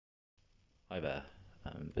Hi there.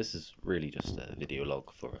 This is really just a video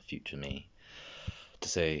log for a future me to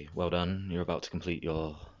say, well done, you're about to complete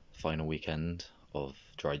your final weekend of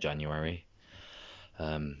dry January.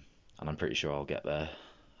 And I'm pretty sure I'll get there.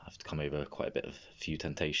 I have to come over quite a bit of few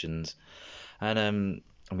temptations. And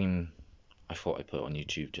I mean, I thought I'd put it on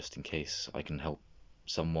YouTube just in case I can help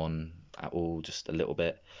someone at all, just a little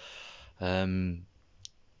bit. Um,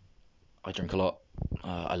 I drink a lot.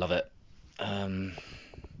 I love it. Um,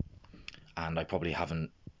 and I probably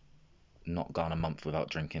haven't not gone a month without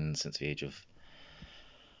drinking since the age of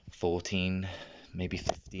 14, maybe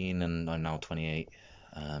 15, and I'm now 28.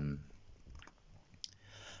 Um,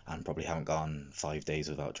 and probably haven't gone 5 days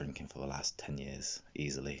without drinking for the last 10 years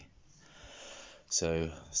easily. So,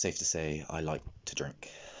 safe to say, I like to drink.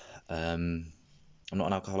 Um, I'm not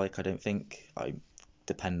an alcoholic, I don't think. I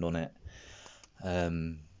depend on it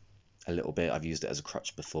um, a little bit. I've used it as a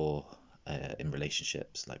crutch before in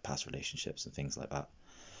relationships, like past relationships and things like that.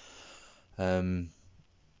 Um,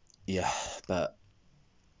 yeah, but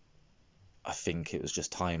I think it was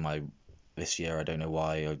just time. This year, I don't know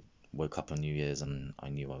why, I woke up on New Year's and I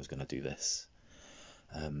knew I was going to do this.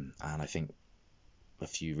 And I think a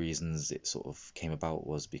few reasons it sort of came about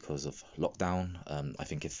was because of lockdown. I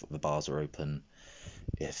think if the bars were open,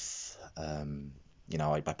 if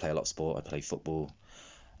I play a lot of sport. I play football,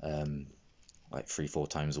 um, like 3, 4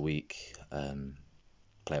 times a week.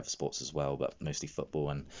 Play other sports as well, but mostly football.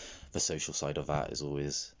 And the social side of that is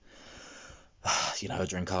always, a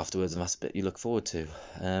drink afterwards, and that's a bit you look forward to.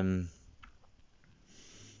 And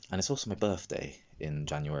it's also my birthday in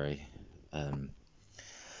January,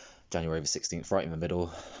 January the 16th, right in the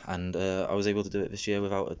middle, and I was able to do it this year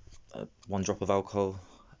without one drop of alcohol.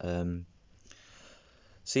 Um,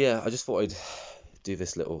 so yeah, I just thought I'd do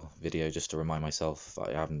this little video just to remind myself that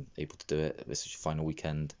I haven't able to do it. This is your final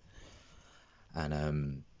weekend,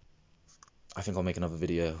 and I think I'll make another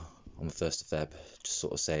video on the 1st of Feb, just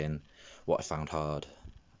sort of saying what I found hard,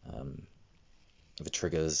 um, the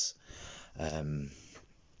triggers, um,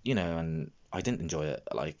 and I didn't enjoy it.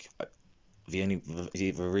 Like the only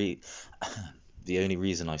the re the only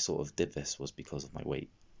reason I sort of did this was because of my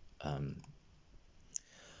weight. Um,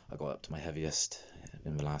 I got up to my heaviest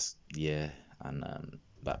in the last year, and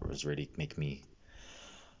that was really making me,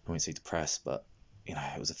 I won't say depressed, but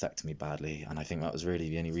it was affecting me badly. And I think that was really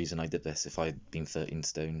the only reason I did this. If I'd been 13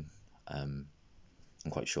 stone, I'm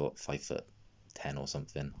quite short, 5'10" or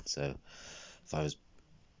something. So if I was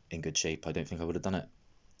in good shape, I don't think I would have done it.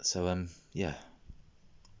 So yeah,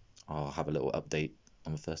 I'll have a little update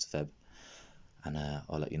on the 1st of Feb, and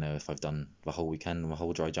I'll let you know if I've done the whole weekend and the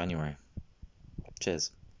whole dry January.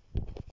 Cheers.